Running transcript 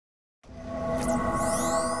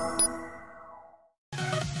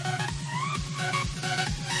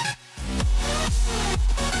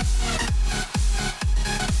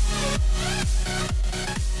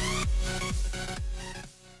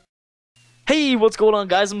Hey, what's going on,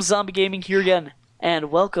 guys? I'm Zombie Gaming here again,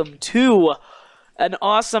 and welcome to an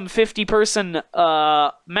awesome 50-person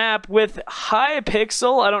map with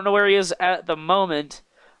Hypixel. I don't know where he is at the moment,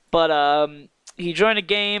 but he joined a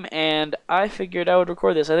game, and I figured I would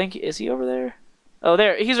record this. I think, is he over there? Oh,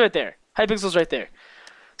 there. He's right there. Hypixel's right there.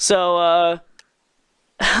 So,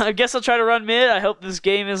 I guess I'll try to run mid. I hope this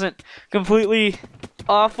game isn't completely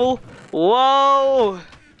awful. Whoa!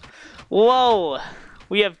 Whoa!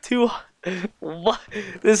 We have two... What?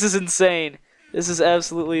 This is insane. This is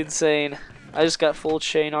absolutely insane. I just got full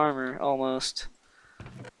chain armor, almost.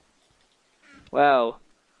 Wow.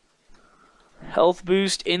 Health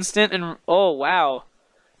boost, instant, and... Oh, wow.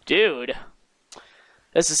 Dude.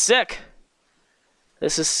 This is sick.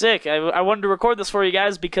 This is sick. I wanted to record this for you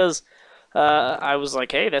guys because I was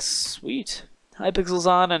like, hey, that's sweet. Hypixel's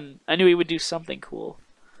on, and I knew he would do something cool.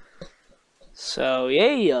 So,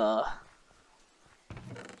 yeah.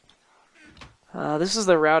 This is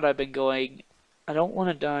the route I've been going. I don't want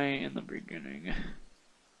to die in the beginning.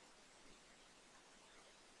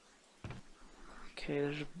 Okay,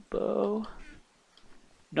 there's a bow.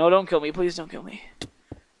 No, don't kill me. Please don't kill me.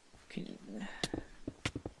 Can you...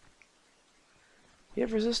 You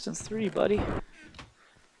have resistance 3, buddy.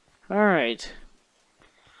 Alright.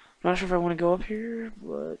 Not sure if I want to go up here,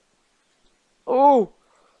 but... Oh!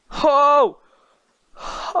 Oh!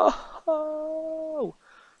 Oh!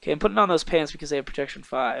 Okay, I'm putting on those pants because they have protection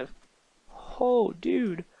 5. Oh,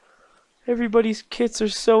 dude. Everybody's kits are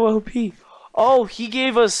so OP. Oh, he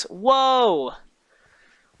gave us... Whoa!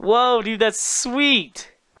 Whoa, dude, that's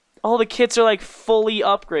sweet! All the kits are, like, fully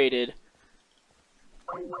upgraded.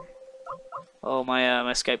 Oh, my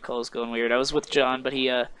Skype call is going weird. I was with John, but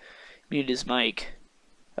he, muted his mic.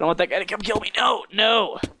 I don't want that guy to come kill me. No!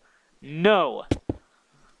 No! No!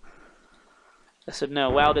 I said no.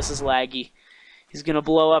 Wow, this is laggy. He's gonna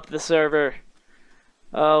blow up the server.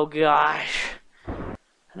 Oh gosh. I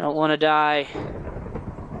don't want to die.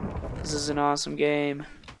 This is an awesome game.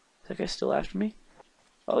 Is that guy still after me?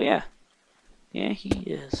 Oh yeah. Yeah, he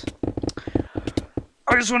is.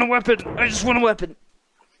 I just want a weapon. I just want a weapon.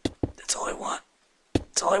 That's all I want.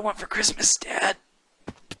 That's all I want for Christmas, Dad.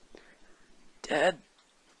 Dad.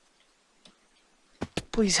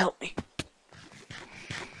 Please help me.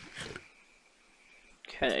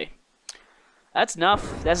 Okay. That's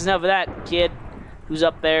enough. That's enough of that, kid who's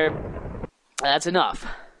up there. That's enough.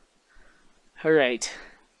 Alright.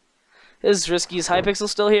 This is risky. Is Hypixel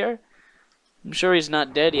still here? I'm sure he's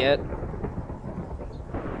not dead yet.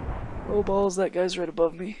 Oh, balls. That guy's right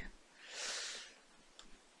above me.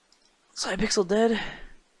 Is Hypixel dead?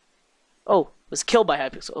 Oh, was killed by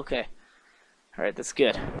Hypixel. Okay. Alright, that's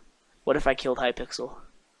good. What if I killed Hypixel?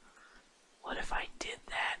 What if I did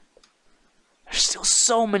that? There's still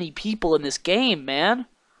so many people in this game, man.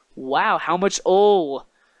 Wow, how much... Oh.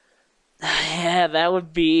 Yeah,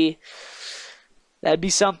 that'd be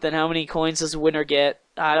something. How many coins does a winner get?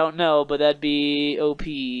 I don't know, but that'd be OP.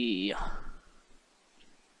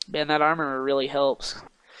 Man, that armor really helps.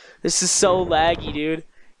 This is so laggy, dude.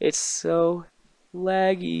 It's so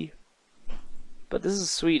laggy. But this is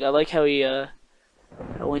sweet. I like how he,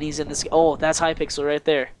 when he's in this... Oh, that's Hypixel right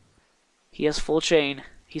there. He has full chain.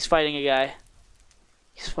 He's fighting a guy.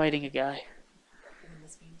 He's fighting a guy. When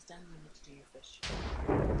this game's done, you need to do your fish.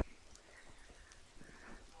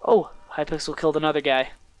 Oh, Hypixel killed another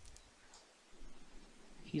guy.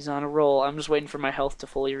 He's on a roll. I'm just waiting for my health to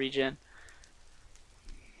fully regen.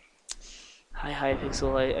 Hi,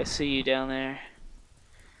 Hypixel. I see you down there.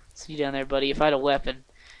 See you down there, buddy. If I had a weapon.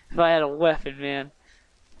 If I had a weapon, man.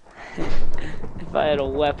 If I had a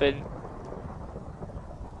weapon.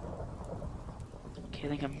 Okay, I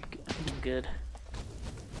think I'm good.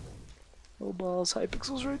 Oh balls,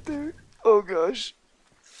 Hypixel's right there. Oh gosh.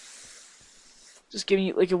 Just give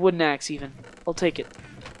me like a wooden axe even. I'll take it.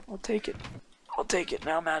 I'll take it. I'll take it.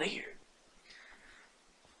 Now I'm out of here.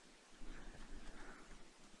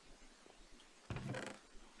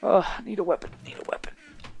 Oh, I need a weapon. Need a weapon.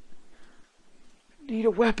 Need a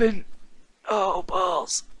weapon. Oh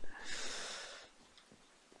balls.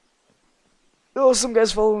 Oh, some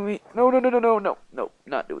guy's following me. No, no, no, no, no, no. No,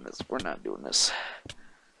 not doing this. We're not doing this.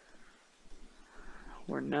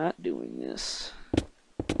 We're not doing this.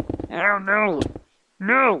 Oh, no.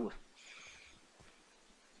 No.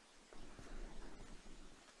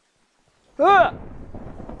 Ah!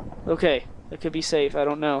 Okay. That could be safe. I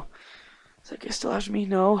don't know. Is that guy still after me?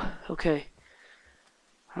 No? Okay.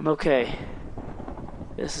 I'm okay.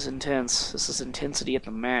 This is intense. This is intensity at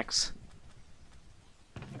the max.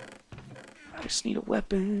 I just need a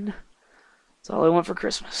weapon. That's all I want for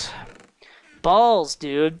Christmas. Balls,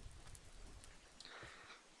 dude.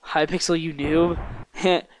 Hypixel, you noob.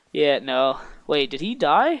 Yeah, no. Wait, did he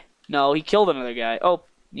die? No, he killed another guy. Oh,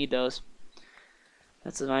 need those.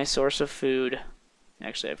 That's a nice source of food.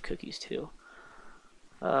 Actually, I have cookies too.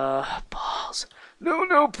 Balls. No,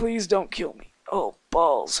 no, please don't kill me. Oh,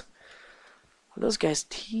 balls. Are those guys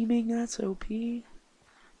teaming? That's OP.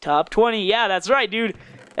 Top 20. Yeah, that's right, dude.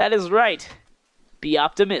 That is right. Be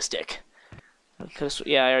optimistic.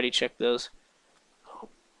 Yeah, I already checked those. Oh,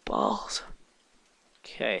 balls.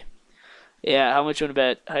 Okay. Yeah, how much you want to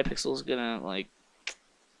bet Hypixel's gonna, like,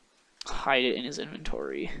 hide it in his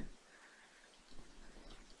inventory?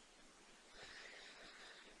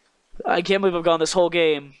 I can't believe I've gone this whole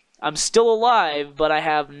game. I'm still alive, but I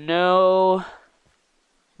have no...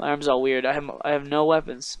 My arm's all weird. I have no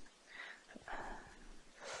weapons.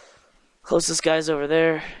 Closest guy's over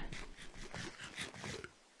there.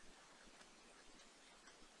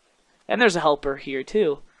 And there's a helper here,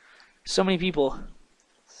 too. So many people.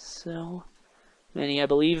 So many. I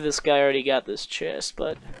believe this guy already got this chest,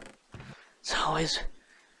 but it's always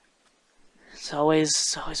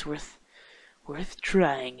worth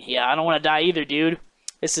trying. Yeah, I don't want to die either, dude.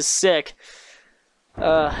 This is sick. 2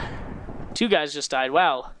 guys just died.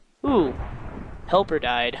 Wow. Ooh. Helper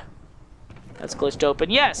died. That's glitched open.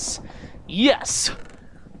 Yes! Yes!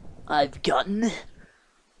 I've gotten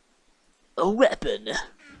a weapon.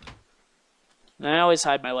 And I always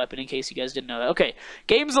hide my weapon in case you guys didn't know that. Okay,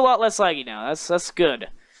 game's a lot less laggy now. That's good.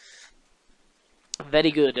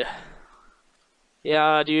 Very good.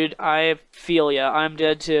 Yeah, dude, I feel ya. I'm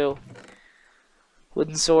dead too.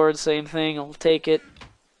 Wooden sword, same thing. I'll take it.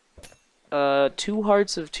 2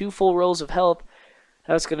 hearts of 2 full rolls of health.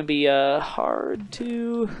 That's gonna be hard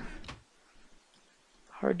to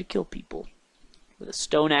kill people with a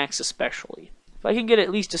stone axe, especially. If I can get at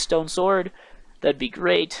least a stone sword, that'd be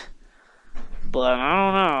great. But I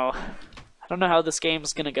don't know. I don't know how this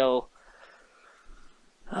game's gonna go.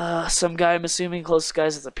 Some guy, I'm assuming, closest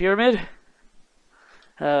guy's at the pyramid.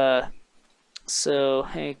 So,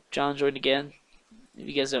 hey, John joined again. If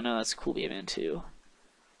you guys don't know, that's Cool Man too.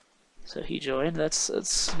 So he joined. That's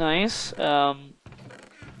nice.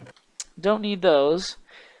 Don't need those.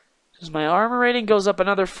 Because my armor rating goes up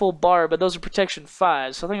another full bar, but those are protection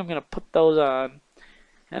 5, so I think I'm gonna put those on.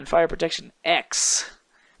 And fire protection X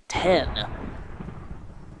 10.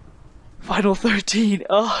 Final 13.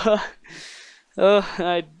 Oh,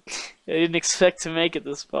 I didn't expect to make it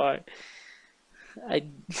this far. To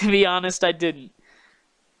be honest, I didn't.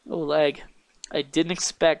 Oh, lag. I didn't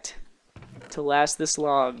expect to last this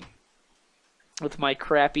long with my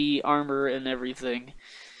crappy armor and everything.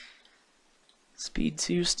 Speed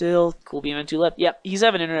 2 still. Cool beam and 2 left. Yep, he's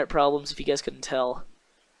having internet problems if you guys couldn't tell.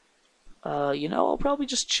 You know, I'll probably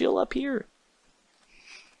just chill up here.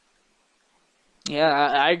 Yeah,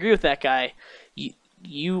 I agree with that guy.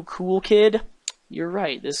 You cool kid. You're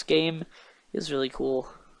right. This game is really cool.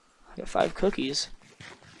 I got 5 cookies.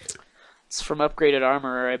 It's from upgraded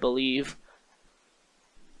armor, I believe.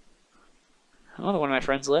 Oh, one of my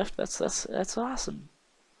friends left. That's awesome.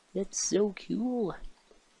 That's so cool.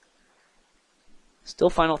 Still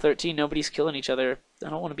final 13. Nobody's killing each other. I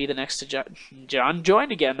don't want to be the next to John. John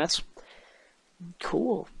joined again. That's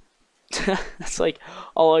cool. That's like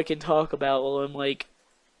all I can talk about while I'm like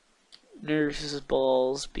nervous as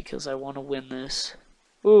balls because I want to win this.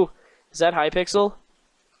 Ooh, is that Hypixel?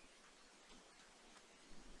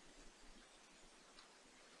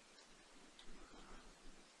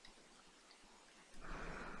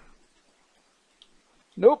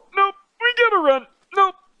 Nope, nope, we gotta run.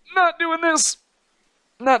 Nope, not doing this.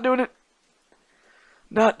 Not doing it.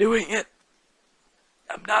 Not doing it.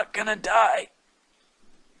 I'm not gonna die.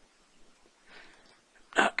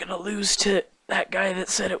 Not gonna lose to that guy that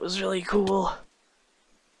said it was really cool.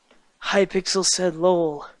 Hypixel said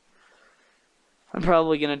lol. I'm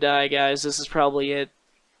probably gonna die, guys. This is probably it.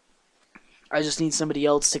 I just need somebody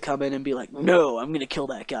else to come in and be like, no, I'm gonna kill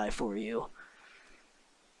that guy for you.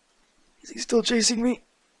 Is he still chasing me?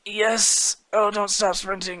 Yes. Oh, don't stop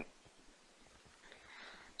sprinting.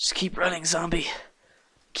 Just keep running, zombie.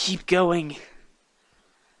 Keep going.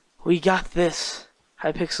 We got this.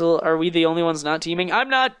 Hypixel, are we the only ones not teaming? I'm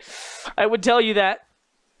not. I would tell you that.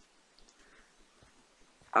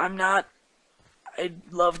 I'm not.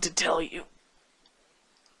 I'd love to tell you.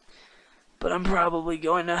 But I'm probably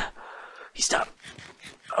going to... He stopped.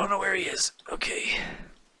 I don't know where he is. Okay.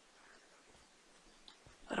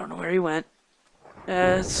 I don't know where he went.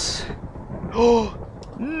 It's... Oh!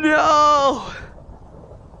 No!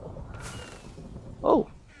 Oh.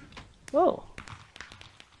 Oh.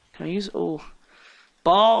 Can I use... Oh.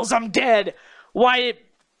 Balls, I'm dead! Why...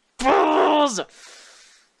 Balls!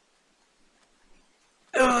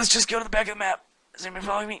 Oh, let's just go to the back of the map. Is anybody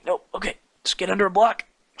following me? Nope. Okay. Just get under a block.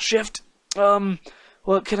 Shift.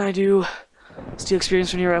 What can I do? Steal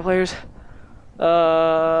experience from nearby players.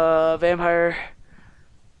 Vampire.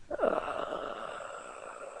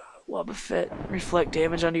 Wobbuffet. Reflect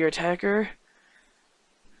damage onto your attacker.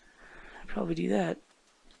 I'd probably do that.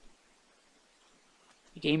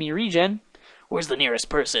 You gave me regen. Where's the nearest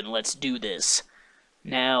person? Let's do this.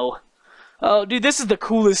 Now. Oh, dude, this is the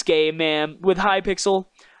coolest game, man. With Hypixel.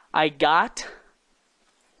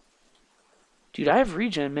 Dude, I have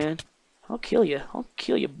regen, man. I'll kill you. I'll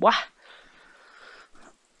kill you. Wah.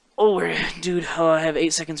 Oh, dude. Oh, I have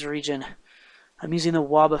 8 seconds of regen. I'm using the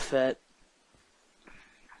Wobbuffet.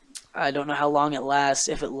 I don't know how long it lasts,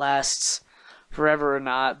 if it lasts forever or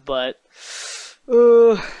not, but...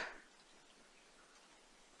 I'm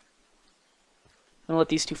gonna let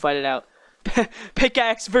these two fight it out.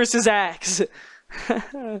 Pickaxe versus axe!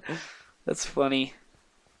 That's funny.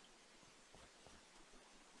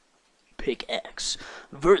 Pickaxe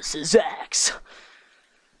versus axe.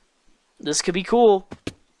 This could be cool.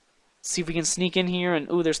 Let's see if we can sneak in here and...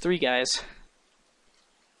 Ooh, there's 3 guys.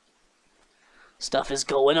 Stuff is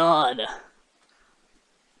going on.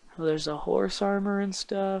 Oh, there's a horse armor and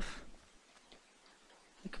stuff.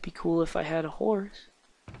 It could be cool if I had a horse.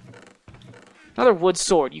 Another wood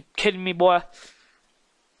sword. You kidding me, boy?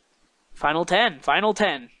 Final 10. Final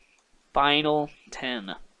 10. Final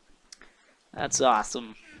 10. That's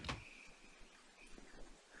awesome.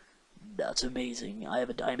 That's amazing. I have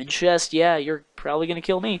a diamond chest. Yeah, you're probably gonna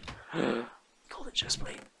kill me. Golden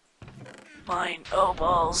chestplate. Mine. Oh,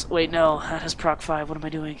 balls. Wait, no. That has proc 5. What am I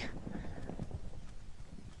doing?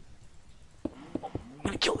 Oh, I'm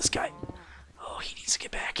gonna kill this guy. Oh, he needs to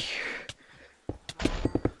get back here.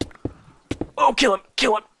 Oh, kill him.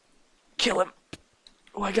 Kill him. Kill him.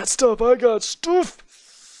 Oh, I got stuff. I got stuff.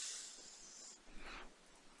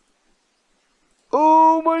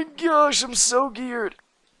 Oh my gosh, I'm so geared.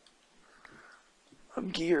 I'm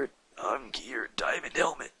geared. I'm geared. Diamond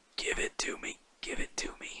helmet. Give it to me. Give it to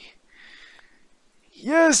me.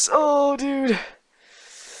 Yes! Oh, dude.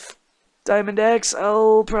 Diamond axe.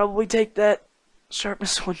 I'll probably take that.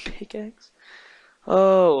 Sharpness 1 pickaxe.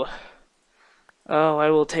 Oh. Oh, I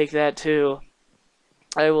will take that too.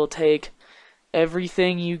 I will take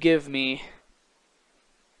everything you give me.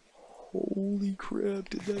 Holy crap,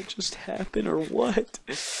 did that just happen or what?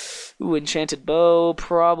 Ooh, enchanted bow.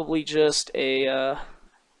 Probably just a,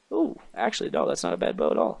 Ooh, actually, no, that's not a bad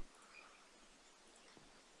bow at all.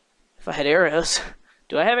 If I had arrows.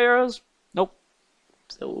 Do I have arrows? Nope.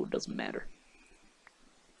 So it doesn't matter.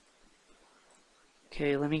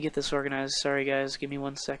 Okay, let me get this organized. Sorry, guys. Give me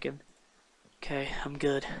 1 second. Okay, I'm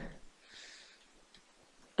good.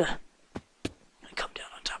 I'm gonna come down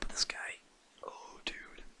on top of this guy. Oh,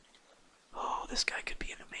 dude. Oh, this guy could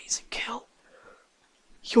be an amazing kill.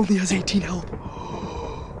 He only has 18 health.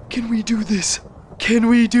 Can we do this? Can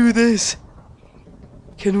we do this?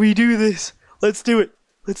 Can we do this? Let's do it.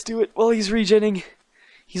 Let's do it while he's regenning.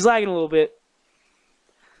 He's lagging a little bit.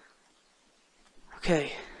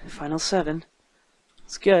 Okay, final 7.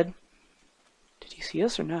 That's good. Did he see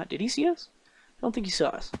us or not? Did he see us? I don't think he saw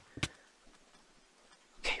us.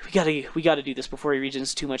 Okay, we gotta do this before he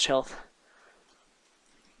regens too much health.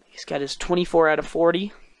 He's got his 24 out of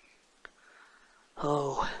 40.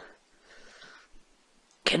 Oh.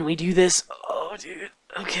 Can we do this? Oh, dude.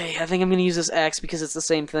 Okay, I think I'm gonna use this axe because it's the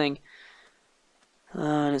same thing.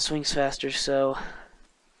 And it swings faster, so...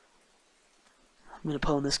 I'm gonna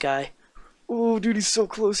pwn this guy. Oh, dude, he's so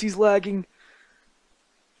close, he's lagging.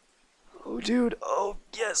 Oh, dude. Oh,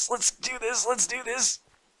 yes, let's do this, let's do this.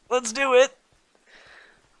 Let's do it.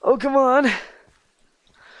 Oh, come on.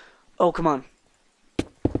 Oh, come on.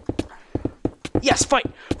 Yes, fight!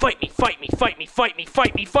 Fight me, fight me, fight me, fight me,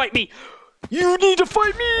 fight me, fight me! You need to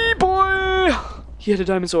fight me, boy! He had a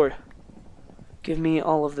diamond sword. Give me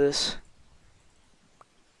all of this.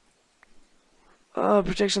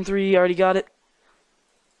 Protection 3, I already got it.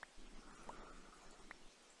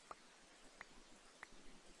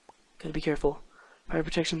 Gotta be careful. Fire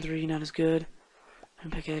protection 3, not as good.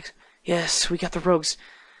 And pickaxe. Yes, we got the rogues.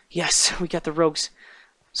 Yes, we got the rogues.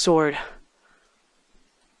 Sword.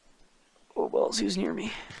 Oh, balls, he was near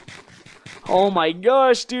me. Oh my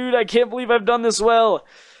gosh, dude, I can't believe I've done this well.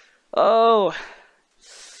 Oh.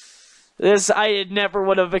 I never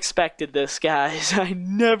would have expected this, guys. I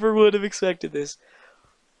never would have expected this.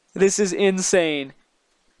 This is insane.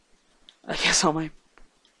 I guess all my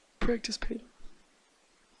practice paid off.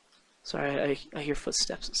 Sorry, I hear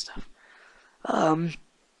footsteps and stuff.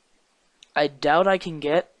 I doubt I can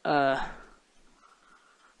get,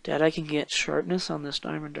 sharpness on this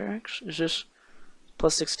diamond axe. Is this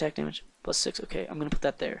Plus 6 attack damage. Plus 6. Okay, I'm gonna put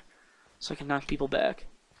that there, so I can knock people back.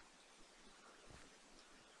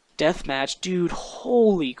 Deathmatch, dude.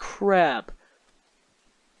 Holy crap.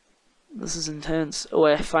 This is intense. Oh,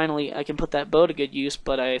 I can put that bow to good use,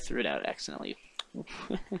 but I threw it out accidentally.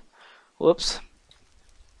 Whoops.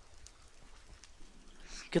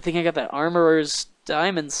 Good thing I got that armorer's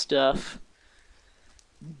diamond stuff.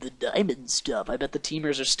 The diamond stuff. I bet the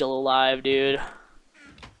teamers are still alive, dude.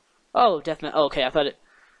 Oh, deathmatch. Oh, okay, I thought it...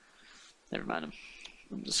 Never mind.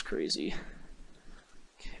 I'm just crazy.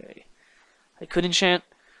 Okay. I could enchant...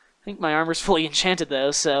 I think my armor's fully enchanted,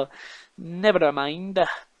 though, so... Never mind.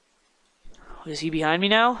 Is he behind me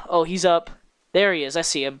now? Oh, he's up. There he is. I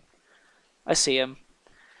see him. I see him.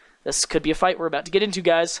 This could be a fight we're about to get into,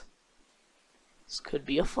 guys. This could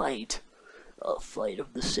be a fight. A fight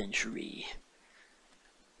of the century.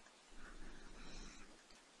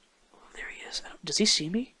 Oh, there he is. Does he see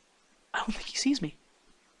me? I don't think he sees me.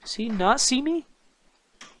 Does he not see me?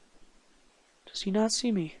 Does he not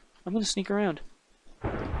see me? I'm gonna sneak around.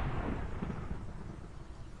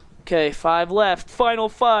 Okay, 5 left. Final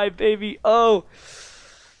 5, baby. Oh.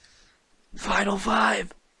 Final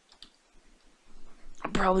 5.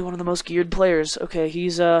 I'm probably one of the most geared players. Okay,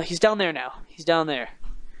 he's down there now. He's down there.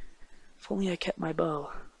 If only I kept my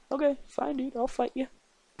bow. Okay, fine, dude. I'll fight you.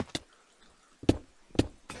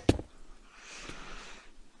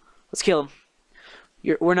 Let's kill him.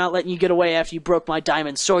 We're not letting you get away after you broke my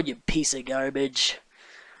diamond sword, you piece of garbage.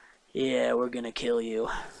 Yeah, we're gonna kill you.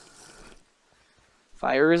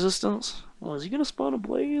 Fire resistance? Oh, is he gonna spawn a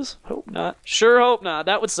blaze? Hope not. Sure hope not.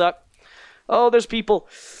 That would suck. Oh, there's people.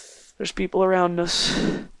 There's people around us.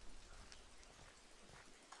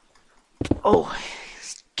 Oh,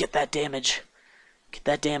 get that damage. Get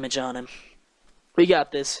that damage on him. We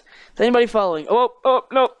got this. Is anybody following? Oh,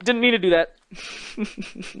 no. Didn't mean to do that.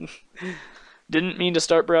 Didn't mean to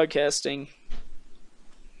start broadcasting.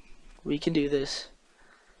 We can do this.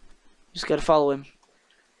 Just gotta follow him.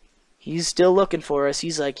 He's still looking for us.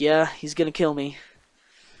 He's like, yeah, he's gonna kill me.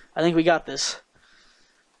 I think we got this.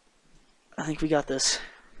 I think we got this.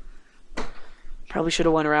 Probably should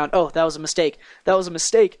have went around. Oh, that was a mistake. That was a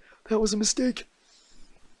mistake. That was a mistake.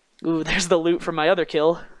 Ooh, there's the loot from my other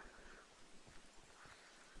kill.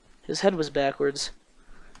 His head was backwards.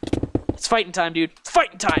 It's fighting time, dude. It's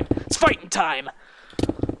fighting time. It's fighting time.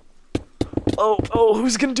 Oh,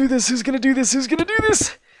 who's gonna do this? Who's gonna do this? Who's gonna do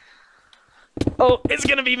this? Oh, it's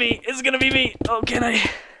gonna be me. It's gonna be me. Oh, can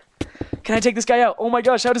I take this guy out? Oh my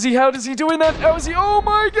gosh, how does he doing that? How is he? Oh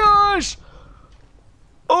my gosh!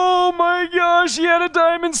 Oh my gosh, he had a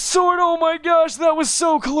diamond sword. Oh my gosh, that was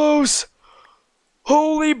so close.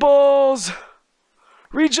 Holy balls.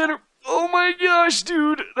 Oh my gosh,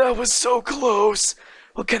 dude, that was so close.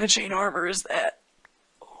 What kind of chain armor is that?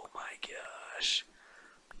 Oh my gosh.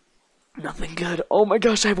 Nothing good. Oh my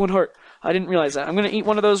gosh, I have 1 heart. I didn't realize that. I'm gonna eat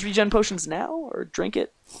one of those regen potions now, or drink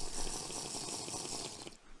it.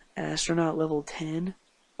 Astronaut level 10.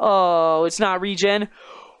 Oh, it's not regen.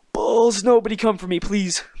 Balls, nobody come for me,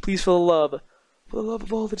 please. Please, for the love. For the love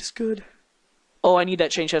of all that is good. Oh, I need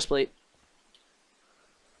that chain chest plate.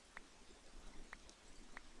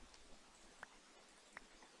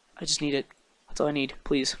 I just need it. That's all I need.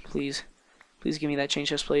 Please, please. Please give me that chain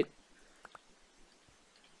chest plate.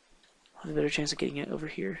 I have a better chance of getting it over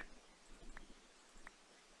here.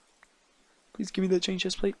 Please give me that chain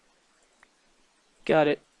chest plate. Got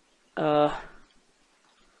it.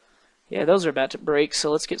 Yeah, those are about to break,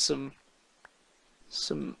 so let's get some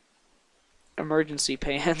emergency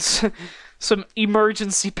pants. Some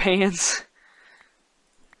emergency pants.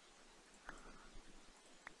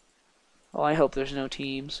 Oh, I hope there's no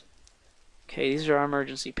teams. Okay, these are our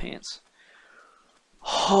emergency pants.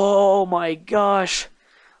 Oh my gosh.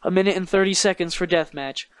 1 minute and 30 seconds for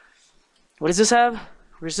deathmatch. What does this have?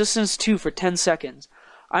 Resistance 2 for 10 seconds.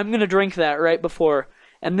 I'm gonna drink that right before.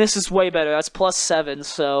 And this is way better. That's plus 7,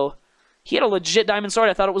 so... He had a legit diamond sword.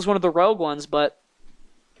 I thought it was one of the rogue ones, but...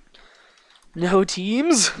 No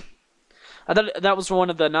teams? I thought that was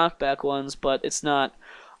one of the knockback ones, but it's not.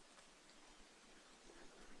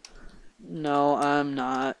 No, I'm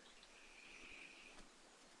not.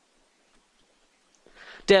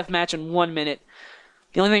 Deathmatch in 1 minute.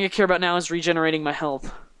 The only thing I care about now is regenerating my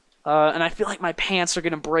health. And I feel like my pants are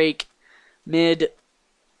gonna break mid-game.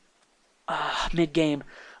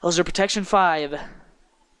 Those are protection 5.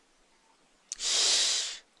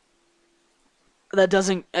 That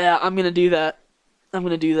doesn't... Yeah, I'm gonna do that. I'm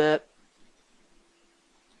gonna do that.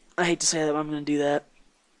 I hate to say that, but I'm gonna do that.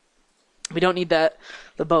 We don't need the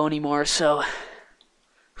bow anymore, so...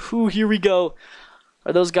 Whew, here we go.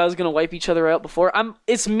 Are those guys gonna wipe each other out before?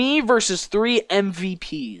 It's me versus 3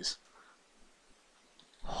 MVPs.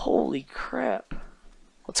 Holy crap.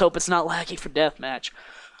 Let's hope it's not laggy for deathmatch.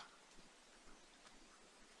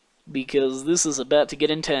 Because this is about to get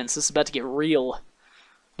intense. This is about to get real.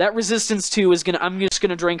 That resistance 2 is gonna... I'm just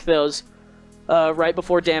gonna drink those right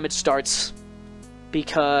before damage starts.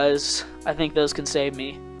 Because I think those can save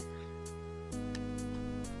me.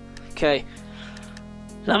 Okay.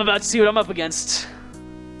 I'm about to see what I'm up against.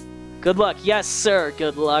 Good luck. Yes, sir.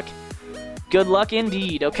 Good luck. Good luck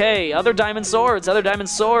indeed. Okay, other diamond swords. Other diamond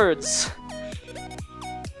swords.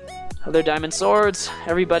 Other diamond swords.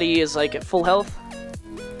 Everybody is like at full health.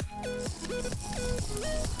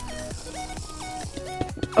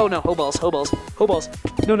 Oh no, hoe balls, hoe balls, hoe balls.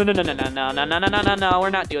 No, no, no, no, no, no, no, no, no, no, no, no, no. We're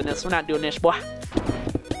not doing this. We're not doing this, boy.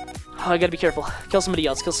 Oh, I gotta be careful. Kill somebody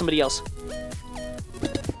else. Kill somebody else.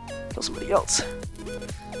 Kill somebody else.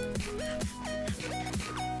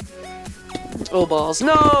 Oh, balls.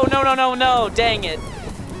 No, no, no, no, no. Dang it.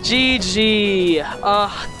 GG.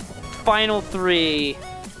 Final 3.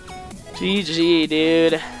 GG,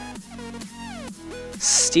 dude.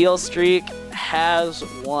 Steel Streak has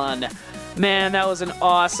won. Man, that was an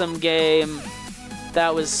awesome game.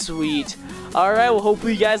 That was sweet. Alright, well,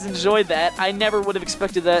 hopefully you guys enjoyed that. I never would have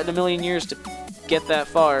expected that in a million years to get that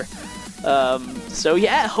far. So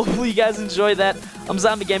yeah, hopefully you guys enjoyed that. I'm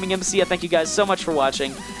Zombie Gaming MC. I thank you guys so much for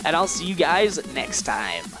watching, and I'll see you guys next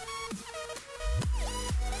time.